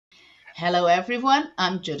Hello everyone,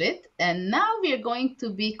 I'm Judith, and now we are going to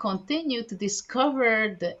be continue to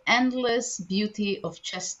discover the endless beauty of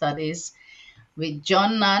chess studies with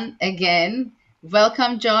John Nunn again.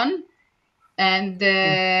 Welcome, John, and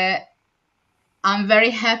I'm very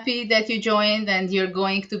happy that you joined, and you're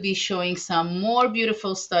going to be showing some more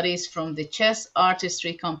beautiful studies from the Chess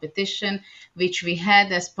Artistry Competition, which we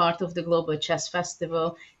had as part of the Global Chess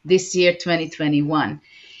Festival this year, 2021.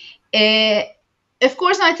 Uh, of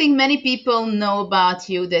course, I think many people know about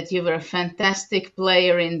you that you were a fantastic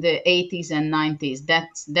player in the 80s and 90s.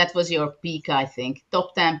 That was your peak, I think,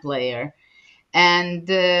 top 10 player. And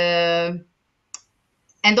and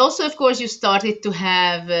also, of course, you started to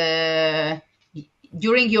have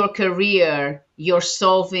during your career, you're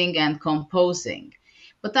solving and composing.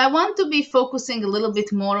 But I want to be focusing a little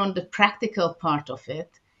bit more on the practical part of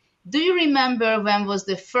it. Do you remember when was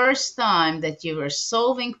the first time that you were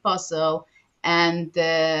solving puzzle and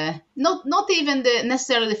not even the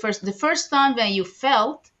necessarily the first time when you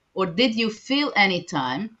felt, or did you feel any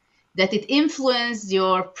time that it influenced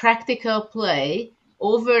your practical play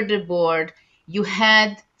over the board? You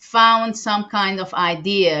had found some kind of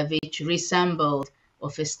idea which resembled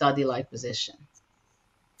of a study-like position.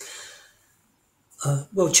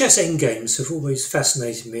 Well, chess endgames have always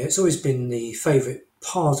fascinated me. It's always been the favourite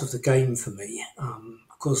part of the game for me.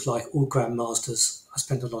 Of course, like all grandmasters, I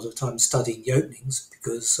spent a lot of time studying the openings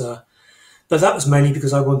but that was mainly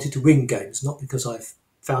because I wanted to win games, not because I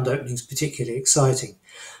found openings particularly exciting.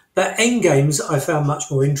 But endgames I found much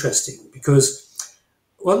more interesting because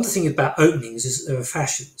one of the things about openings is that there are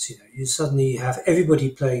fashions. You suddenly have everybody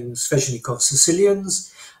playing Sveshnikov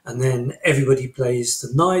Sicilians, and then everybody plays the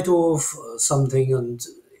Najdorf or something, and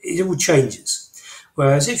it all changes.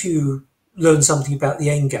 Whereas if you learn something about the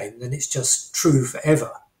endgame, then it's just true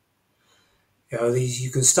forever. You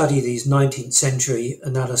can study these 19th century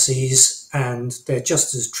analyses, and they're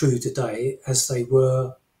just as true today as they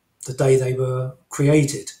were the day they were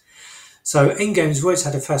created. So endgames have always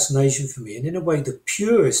had a fascination for me, and in a way the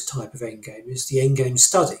purest type of endgame is the endgame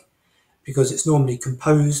study, because it's normally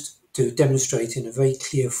composed to demonstrate in a very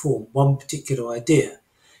clear form one particular idea.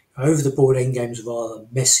 Over the board endgames are rather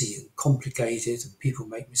messy and complicated, and people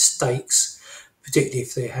make mistakes, particularly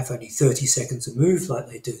if they have only 30 seconds to move like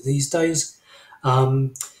they do these days.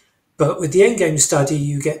 Um, but with the endgame study,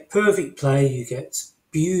 you get perfect play, you get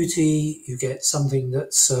beauty, you get something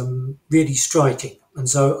that's really striking. And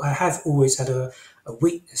so I have always had a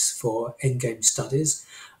weakness for endgame studies.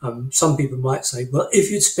 Some people might say, well, if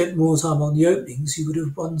you'd spent more time on the openings, you would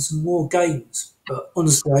have won some more games. But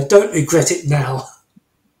honestly, I don't regret it now.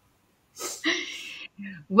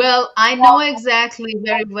 Well, I know exactly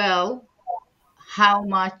very well how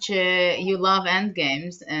much you love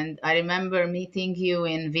endgames, and I remember meeting you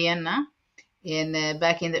in Vienna in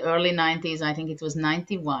back in the early 90s. I think it was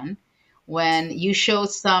 91, when you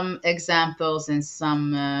showed some examples and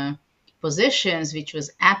some positions which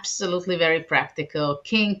was absolutely very practical: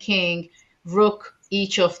 king, king, rook,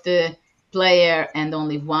 each of the player, and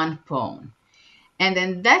only one pawn. And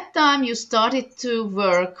then that time you started to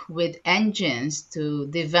work with engines to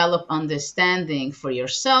develop understanding for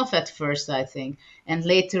yourself at first, I think, and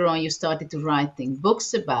later on you started to writing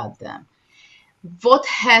books about them. What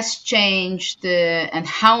has changed and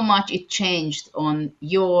how much it changed on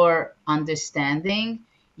your understanding,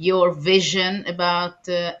 your vision about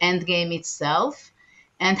Endgame itself,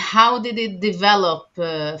 and how did it develop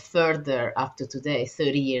further up to today,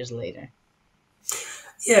 30 years later?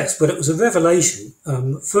 Yes, but it was a revelation.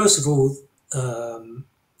 First of all,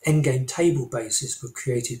 endgame table bases were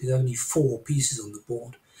created with only four pieces on the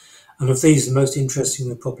board. And of these, the most interesting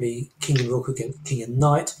were probably king and rook against king and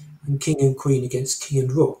knight, and king and queen against king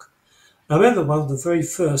and rook. I remember one of the very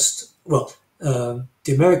first, the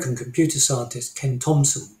American computer scientist Ken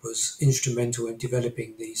Thompson was instrumental in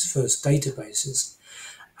developing these first databases.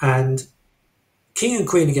 And king and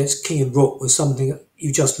queen against king and rook was something that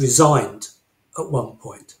you just resigned at one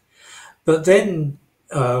point. But then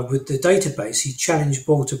with the database, he challenged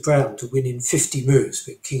Walter Brown to win in 50 moves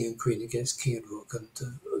with king and queen against king and rook. And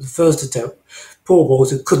the first attempt, poor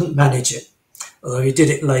Walter couldn't manage it, although he did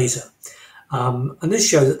it later. And this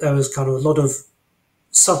showed that there was kind of a lot of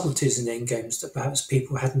subtleties in endgames that perhaps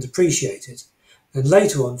people hadn't appreciated. And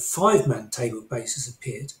later on, five-man table bases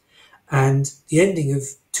appeared, and the ending of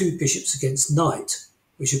two bishops against knight,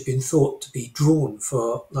 which had been thought to be drawn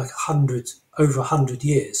for like over 100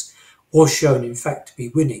 years, was shown in fact to be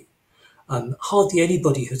winning. And hardly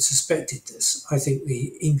anybody had suspected this. I think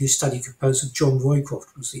the English study composer John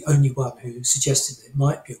Roycroft was the only one who suggested that it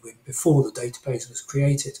might be a win before the database was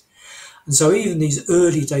created. And so even these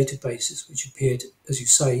early databases, which appeared, as you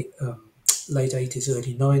say, late 80s,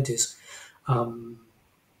 early 90s,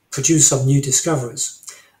 produced some new discoveries.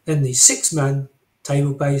 Then the 6-man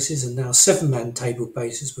table bases and now 7-man table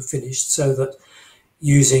bases were finished, so that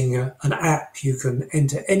using an app you can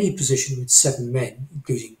enter any position with 7 men,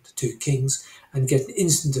 including the 2 kings, and get an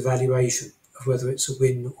instant evaluation of whether it's a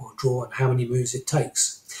win or a draw and how many moves it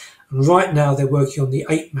takes. And right now they're working on the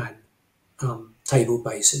 8-man table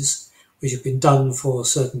bases, which have been done for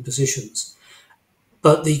certain positions.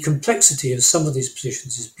 But the complexity of some of these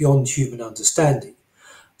positions is beyond human understanding.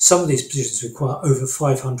 Some of these positions require over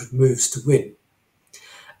 500 moves to win.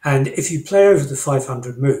 And if you play over the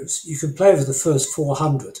 500 moves, you can play over the first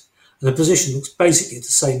 400, and the position looks basically the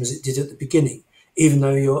same as it did at the beginning, even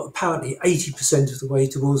though you're apparently 80% of the way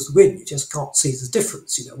towards the win. You just can't see the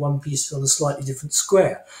difference. One piece is on a slightly different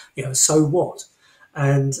square. So what?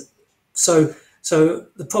 And so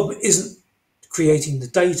the problem isn't creating the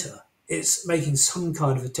data, it's making some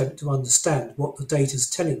kind of attempt to understand what the data is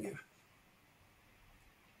telling you.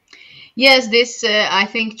 Yes, this I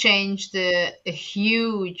think changed a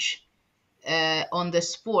huge on the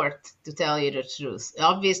sport, to tell you the truth.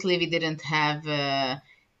 Obviously, we didn't have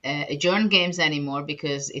adjourn games anymore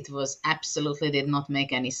because it was absolutely did not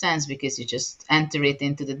make any sense, because you just enter it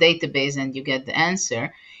into the database and you get the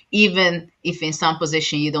answer, even if in some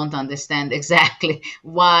position you don't understand exactly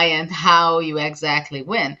why and how you exactly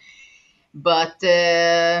win. But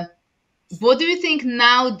what do you think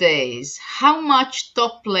nowadays? How much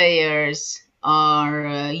top players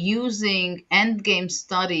are using endgame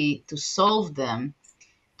study to solve them,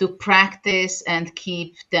 to practice and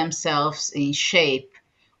keep themselves in shape?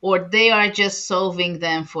 Or they are just solving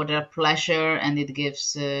them for their pleasure and it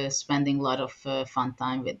gives spending a lot of fun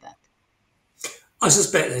time with that? I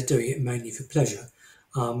suspect they're doing it mainly for pleasure.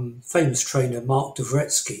 Famous trainer Mark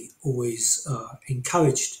Dvoretsky always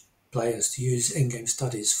encouraged players to use endgame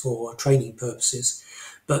studies for training purposes,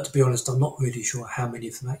 but to be honest, I'm not really sure how many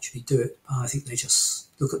of them actually do it. I think they just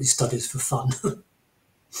look at these studies for fun.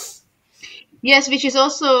 Yes, which is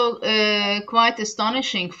also quite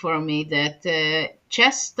astonishing for me that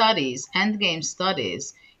chess studies, endgame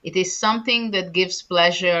studies, it is something that gives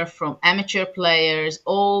pleasure from amateur players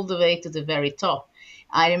all the way to the very top.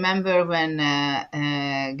 I remember when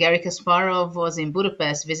Gary Kasparov was in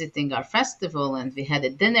Budapest visiting our festival and we had a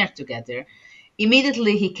dinner together.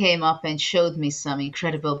 Immediately he came up and showed me some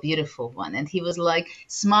incredible, beautiful one. And he was like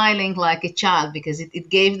smiling like a child because it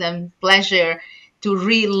gave them pleasure to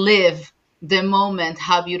relive the moment,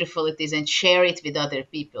 how beautiful it is, and share it with other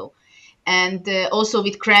people. And also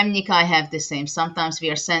with Kremnik, I have the same. Sometimes we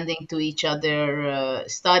are sending to each other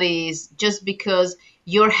studies just because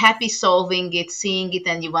you're happy solving it, seeing it,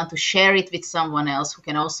 and you want to share it with someone else who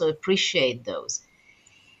can also appreciate those.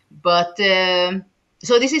 But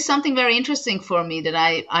so this is something very interesting for me that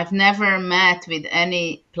I've never met with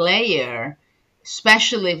any player,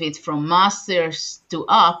 especially with from masters to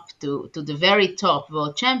up to the very top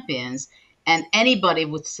world champions, and anybody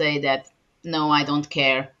would say that no, I don't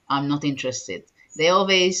care, I'm not interested. They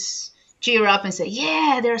always cheer up and say,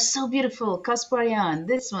 yeah, they're so beautiful, Kasparian,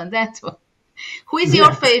 this one, that one. Who is your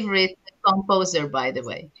Yeah. favorite composer, by the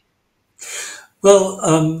way?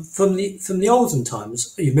 Well, from the olden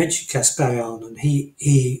times, you mentioned Kasparian, and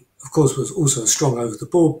he of course was also a strong over the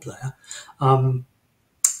board player. Um,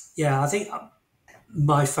 yeah, I think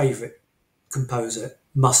my favourite composer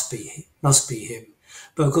must be him.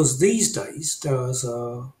 But of course, these days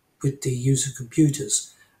with the use of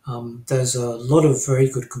computers, there's a lot of very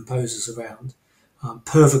good composers around.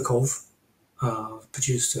 Pervikov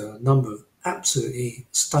produced a number of absolutely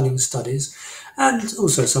stunning studies, and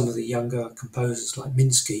also some of the younger composers like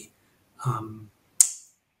Minsky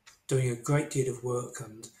doing a great deal of work.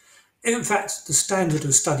 And in fact, the standard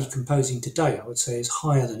of study composing today, I would say, is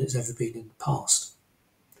higher than it's ever been in the past.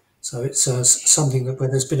 So it's something where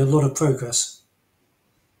there's been a lot of progress.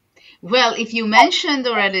 Well, if you mentioned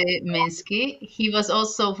already Minsky, he was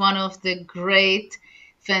also one of the great,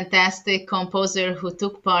 fantastic composer who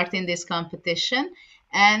took part in this competition.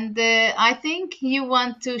 And I think you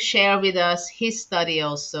want to share with us his study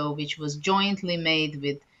also, which was jointly made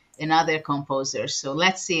with another composer. So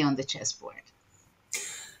let's see on the chessboard.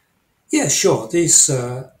 Yeah, sure. This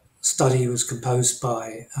study was composed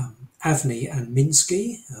by Avni and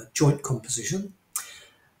Minsky, a joint composition.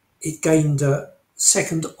 It gained a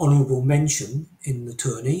second honourable mention in the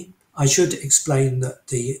tourney. I should explain that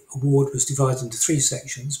the award was divided into 3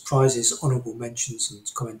 sections: prizes, honourable mentions, and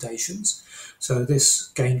commendations. So this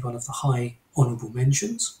gained one of the high honourable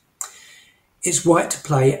mentions. It's white to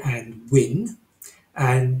play and win,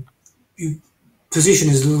 and you position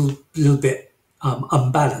is a little bit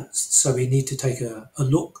unbalanced, so we need to take a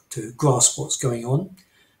look to grasp what's going on.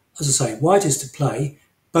 As I say, white is to play.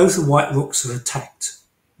 Both the white rooks are attacked.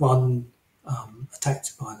 One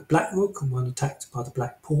attacked by the black rook and one attacked by the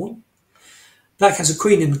black pawn. Black has a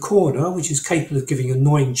queen in the corner, which is capable of giving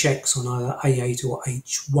annoying checks on either a8 or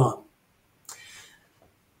h1.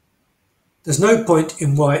 There's no point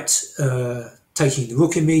in white taking the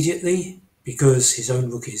rook immediately because his own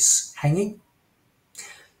rook is hanging.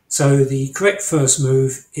 So the correct first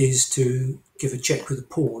move is to give a check with a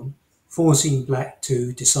pawn, forcing black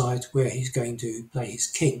to decide where he's going to play his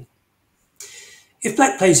king. If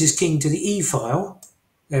black plays his king to the e file,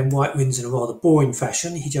 then white wins in a rather boring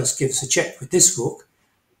fashion. He just gives a check with this rook,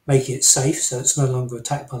 making it safe so it's no longer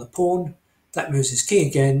attacked by the pawn. That moves his king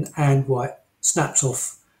again, and white snaps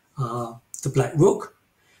off the black rook.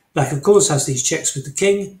 Black, of course, has these checks with the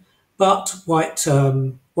king, but white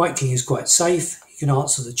king is quite safe. He can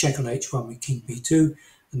answer the check on h1 with king b2,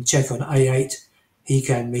 and the check on a8 he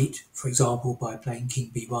can meet, for example, by playing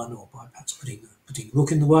king b1 or by perhaps putting the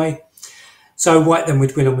rook in the way. So white then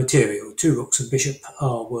would win on material. Two rooks and bishop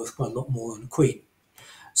are worth quite a lot more than a queen.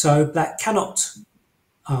 So black cannot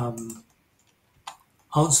answer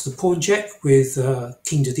the pawn check with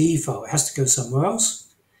king to the e file. It has to go somewhere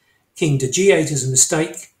else. King to g8 is a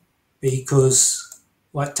mistake because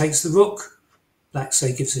white takes the rook. Black,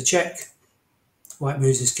 say, gives a check. White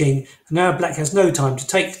moves his king. And now black has no time to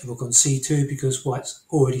take the rook on c2 because white's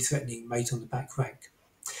already threatening mate on the back rank.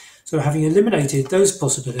 So having eliminated those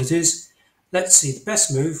possibilities, let's see the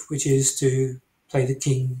best move, which is to play the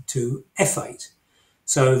king to f8,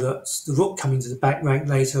 so that the rook coming to the back rank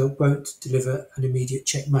later won't deliver an immediate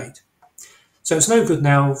checkmate. So it's no good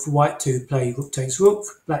now for white to play rook takes rook.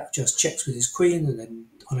 Black just checks with his queen and then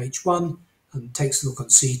on h1 and takes the rook on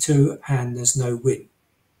c2, and there's no win.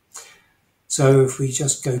 So if we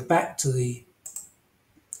just go back to the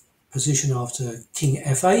position after king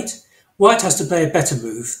f8, white has to play a better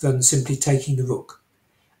move than simply taking the rook.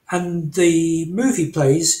 And the move he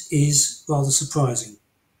plays is rather surprising.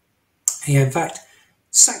 He, in fact,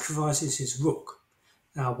 sacrifices his rook.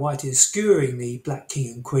 Now, white is skewering the black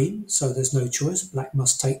king and queen, so there's no choice. Black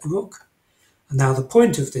must take the rook. And now the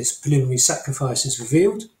point of this preliminary sacrifice is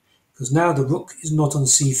revealed, because now the rook is not on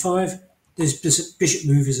c5. This bishop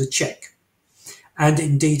move is a check. And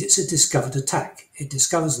indeed, it's a discovered attack. It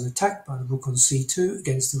discovers an attack by the rook on c2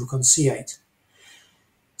 against the rook on c8.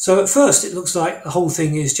 So at first, it looks like the whole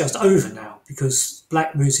thing is just over now, because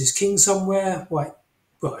black moves his king somewhere. White,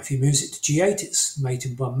 well, if he moves it to g8, it's mate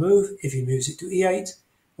in one move. If he moves it to e8,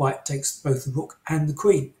 white takes both the rook and the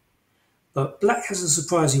queen. But black has a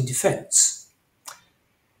surprising defense.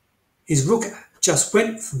 His rook just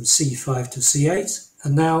went from c5 to c8,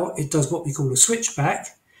 and now it does what we call a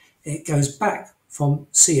switchback. It goes back from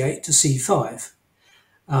c8 to c5.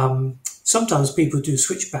 Sometimes people do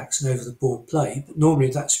switchbacks and over the board play, but normally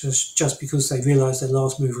that's just because they realise their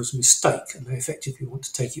last move was a mistake and they effectively want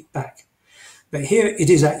to take it back. But here it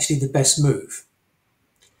is actually the best move.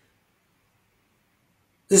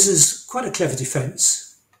 This is quite a clever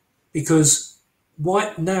defence because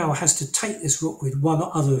white now has to take this rook with one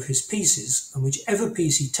or other of his pieces, and whichever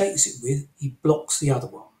piece he takes it with, he blocks the other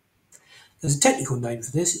one. There's a technical name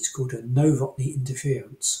for this. It's called a Novotny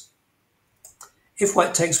interference. If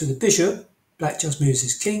white takes with the bishop, black just moves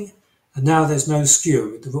his king, and now there's no skewer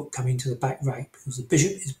with the rook coming to the back rank because the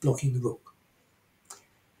bishop is blocking the rook.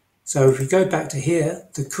 So if we go back to here,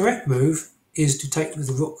 the correct move is to take with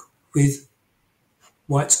the rook with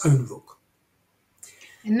white's own rook.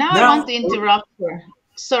 And now I want to interrupt for,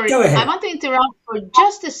 sorry, Go I ahead. want to interrupt for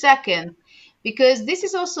just a second because this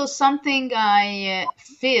is also something I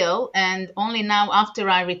feel, and only now after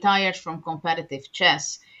I retired from competitive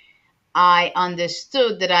chess, I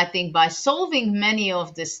understood that I think by solving many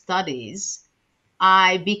of the studies,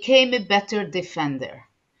 I became a better defender.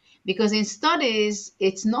 Because in studies,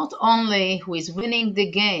 it's not only who is winning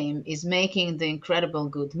the game is making the incredible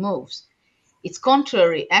good moves. It's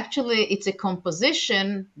contrary. Actually, it's a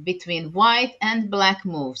composition between white and black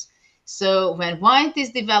moves. So when white is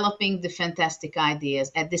developing the fantastic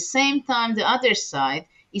ideas, at the same time, the other side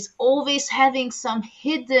is always having some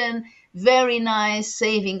hidden, very nice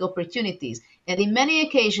saving opportunities. And in many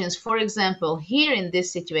occasions, for example, here in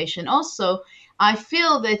this situation also, I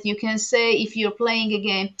feel that you can say if you're playing a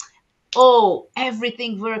game, oh,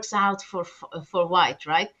 everything works out for white,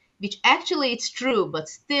 right? Which actually it's true, but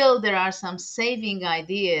still there are some saving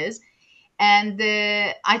ideas. And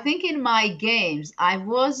I think in my games, I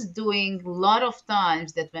was doing a lot of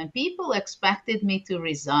times that when people expected me to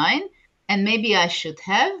resign, and maybe I should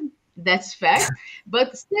have, That's fact.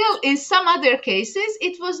 But still, in some other cases,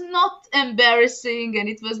 it was not embarrassing and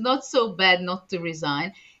it was not so bad not to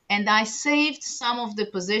resign. And I saved some of the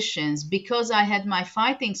positions because I had my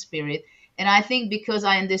fighting spirit. And I think because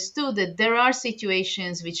I understood that there are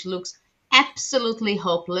situations which looks absolutely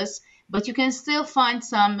hopeless, but you can still find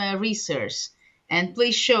some resource. And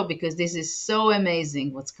please show because this is so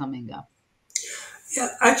amazing what's coming up. Yeah,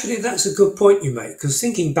 actually, that's a good point you make. Because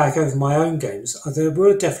thinking back over my own games, there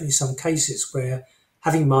were definitely some cases where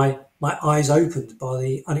having my eyes opened by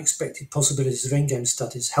the unexpected possibilities of endgame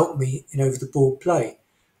studies helped me in over the board play.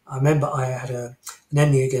 I remember I had an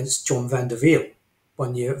ending against John van der Wiel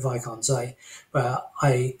one year at Viscount's where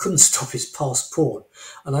I couldn't stop his passed pawn,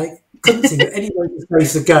 and I couldn't think of any way to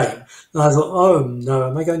save the game. And I thought, oh no,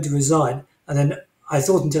 am I going to resign? And then I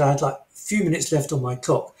thought until I had like a few minutes left on my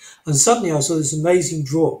clock, and suddenly I saw this amazing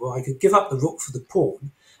draw where I could give up the rook for the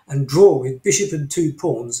pawn and draw with bishop and two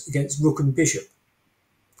pawns against rook and bishop.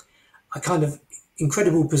 A kind of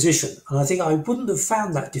incredible position. And I think I wouldn't have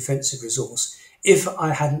found that defensive resource if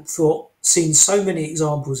I hadn't seen so many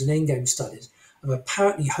examples in endgame studies of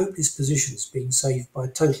apparently hopeless positions being saved by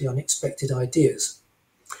totally unexpected ideas.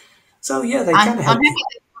 So yeah, they can I'm help you.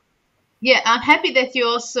 happy. Yeah, I'm happy that you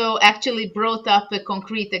also actually brought up a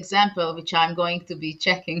concrete example, which I'm going to be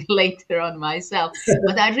checking later on myself.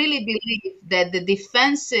 But I really believe that the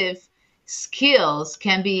defensive skills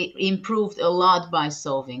can be improved a lot by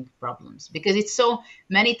solving problems because it's so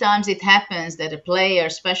many times it happens that a player,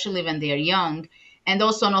 especially when they are young, and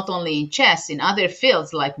also not only in chess, in other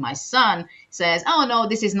fields, like my son says, "Oh no,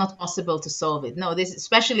 this is not possible to solve it." No, this,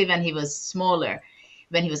 especially when he was smaller,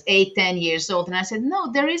 when he was 8, 10 years old. And I said,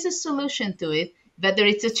 no, there is a solution to it, whether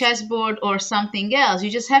it's a chessboard or something else.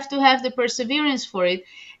 You just have to have the perseverance for it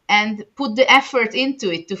and put the effort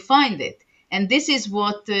into it to find it. And this is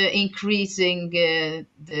what increasing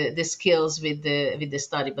the skills with the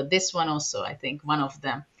study. But this one also, I think, one of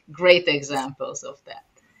them great examples of that.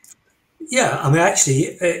 Yeah, I mean,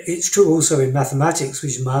 actually, it's true also in mathematics,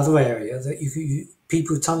 which is my other area, that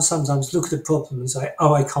people sometimes look at a problem and say,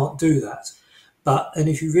 "Oh, I can't do that." But and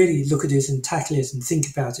if you really look at it and tackle it and think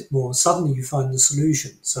about it more, suddenly you find the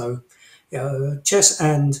solution. So, chess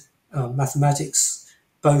and mathematics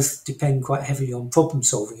both depend quite heavily on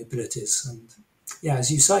problem-solving abilities. And yeah,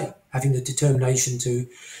 as you say, having the determination to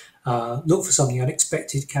look for something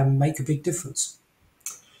unexpected can make a big difference.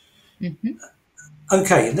 Hmm.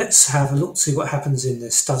 Okay, let's have a look, see what happens in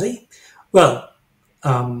this study. Well,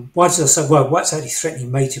 why did I say, well, white's actually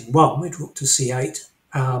threatening mate in one with rook to c8.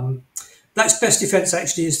 Black's best defense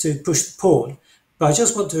actually is to push the pawn, but I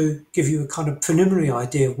just want to give you a kind of preliminary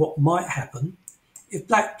idea of what might happen. If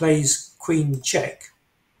black plays queen check,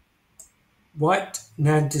 white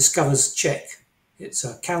now discovers check. It's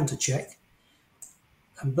a counter check,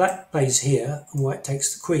 and black plays here, and white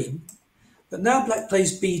takes the queen. But now black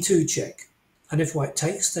plays b2 check, and if white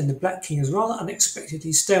takes, then the black king is rather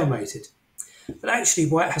unexpectedly stalemated. But actually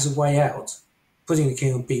white has a way out. Putting the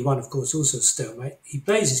king on b1, of course, also a stalemate. He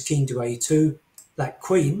plays his king to a2, black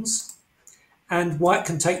queens, and white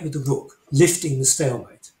can take with the rook, lifting the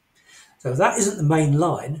stalemate. So that isn't the main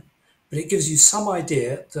line, but it gives you some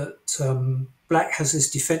idea that black has this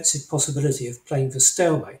defensive possibility of playing for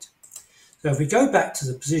stalemate. So if we go back to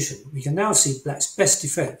the position, we can now see black's best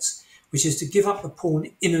defense, which is to give up the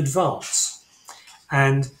pawn in advance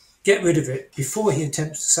and get rid of it before he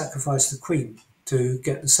attempts to sacrifice the queen to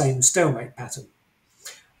get the same stalemate pattern.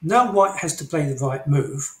 Now white has to play the right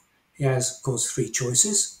move. He has, of course, three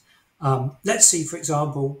choices. Let's see, for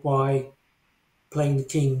example, why playing the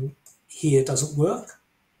king here doesn't work.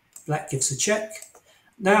 Black gives a check.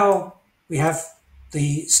 Now we have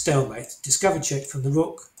the stalemate. Discover check from the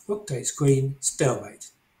rook. Rook takes queen, stalemate.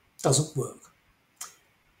 Doesn't work.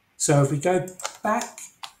 So if we go back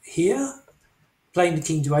here, playing the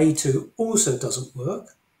king to a2 also doesn't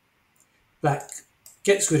work. Black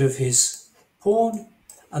gets rid of his pawn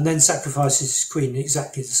and then sacrifices his queen in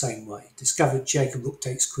exactly the same way. Discovered check and rook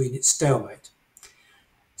takes queen, it's stalemate.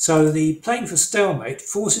 So the playing for stalemate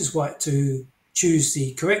forces white to choose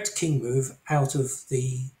the correct king move out of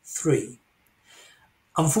the three.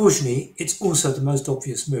 Unfortunately, it's also the most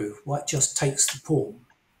obvious move. White just takes the pawn.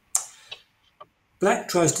 Black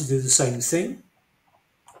tries to do the same thing.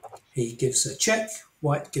 He gives a check,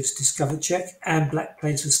 white gives discovered check, and black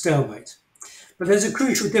plays for stalemate. But there's a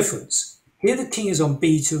crucial difference. Here the king is on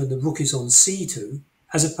b2 and the rook is on c2,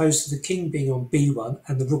 as opposed to the king being on b1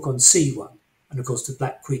 and the rook on c1. And of course the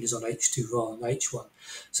black queen is on h2 rather than h1.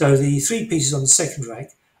 So the three pieces on the second rank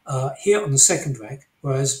are here on the second rank,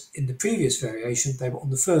 whereas in the previous variation they were on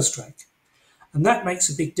the first rank. And that makes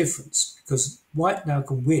a big difference because white now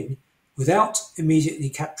can win without immediately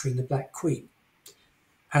capturing the black queen.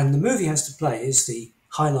 And the move he has to play is the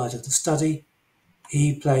highlight of the study.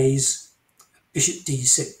 He plays bishop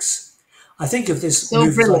d6. I think of this So move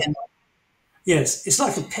as like, brilliant. yes, it's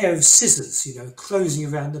like a pair of scissors,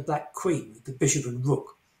 closing around the black queen with the bishop and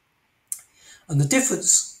rook. And the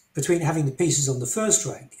difference between having the pieces on the first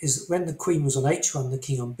rank is that when the queen was on h1, the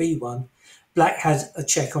king on b1, black had a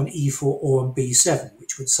check on e4 or on b7,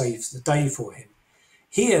 which would save the day for him.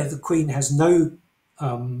 Here, the queen has no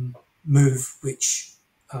move which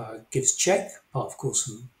gives check, apart of course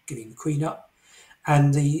from giving the queen up,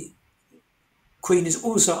 and the queen is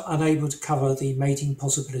also unable to cover the mating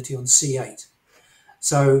possibility on c8.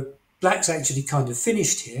 So black's actually kind of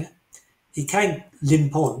finished here. He can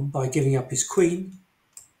limp on by giving up his queen,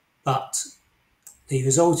 but the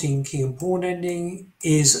resulting king and pawn ending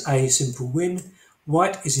is a simple win.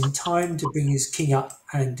 White is in time to bring his king up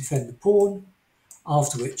and defend the pawn,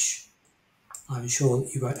 after which I'm sure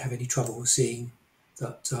you won't have any trouble seeing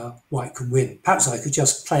that white can win. Perhaps I could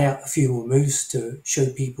just play out a few more moves to show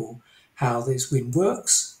people how this win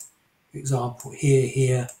works. For example,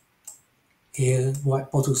 here,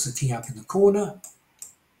 white bottles the king up in the corner,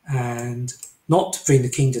 and not to bring the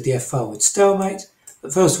king to the f file with stalemate,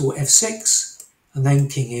 but first of all f6, and then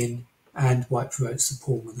king in, and white promotes the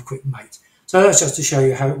pawn with a quick mate. So that's just to show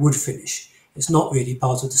you how it would finish. It's not really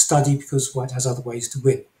part of the study because white has other ways to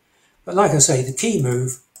win. But like I say, the key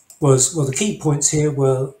move was, well, the key points here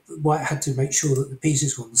were white had to make sure that the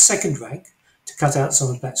pieces were on the second rank to cut out some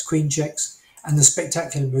of black's queen checks, and the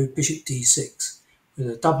spectacular move bishop d6 with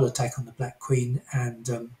a double attack on the black queen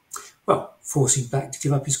and, well, forcing black to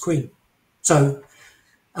give up his queen. So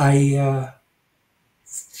a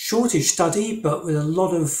shortish study, but with a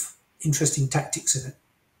lot of interesting tactics in it.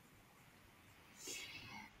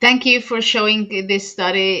 Thank you for showing this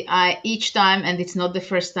study. Each time, and it's not the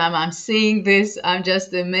first time I'm seeing this, I'm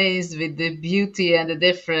just amazed with the beauty and the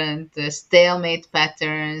different stalemate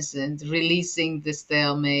patterns and releasing the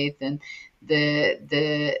stalemate and the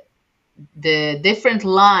the the different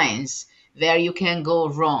lines where you can go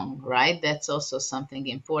wrong, right? That's also something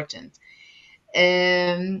important.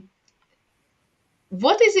 Um,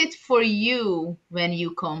 what is it for you when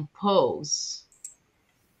you compose?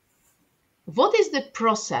 What is the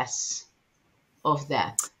process of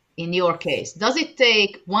that in your case? Does it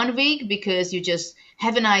take 1 week because you just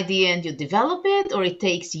have an idea and you develop it, or it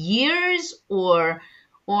takes years, or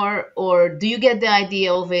do you get the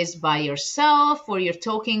idea always by yourself, or you're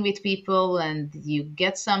talking with people and you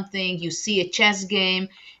get something, you see a chess game,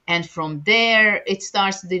 and from there it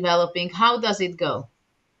starts developing? How does it go?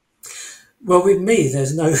 Well, with me,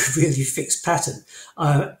 there's no really fixed pattern.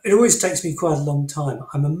 It always takes me quite a long time.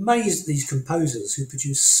 I'm amazed at these composers who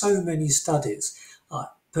produce so many studies, like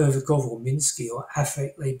Pervikov or Minsky or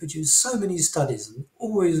Affect. They produce so many studies and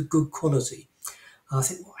always good quality. And I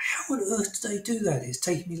think, well, how on earth do they do that? It's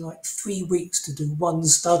taken me like 3 weeks to do one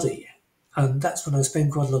study. And that's when I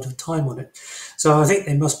spend quite a lot of time on it. So I think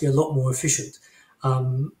they must be a lot more efficient.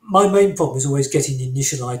 My main problem is always getting the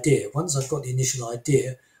initial idea. Once I've got the initial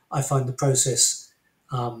idea, I find the process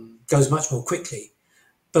goes much more quickly.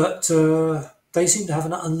 But they seem to have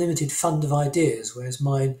an unlimited fund of ideas, whereas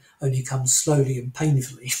mine only comes slowly and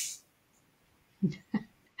painfully.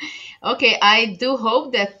 Okay, I do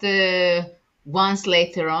hope that once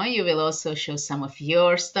later on you will also show some of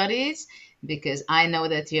your studies, because I know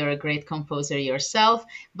that you're a great composer yourself.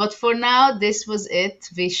 But for now, this was it.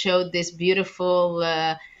 We showed this beautiful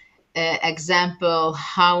example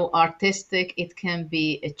how artistic it can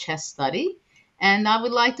be a chess study. And I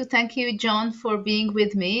would like to thank you, John, for being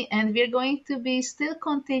with me. And we're going to be still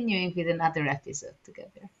continuing with another episode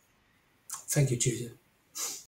together. Thank you, Judith.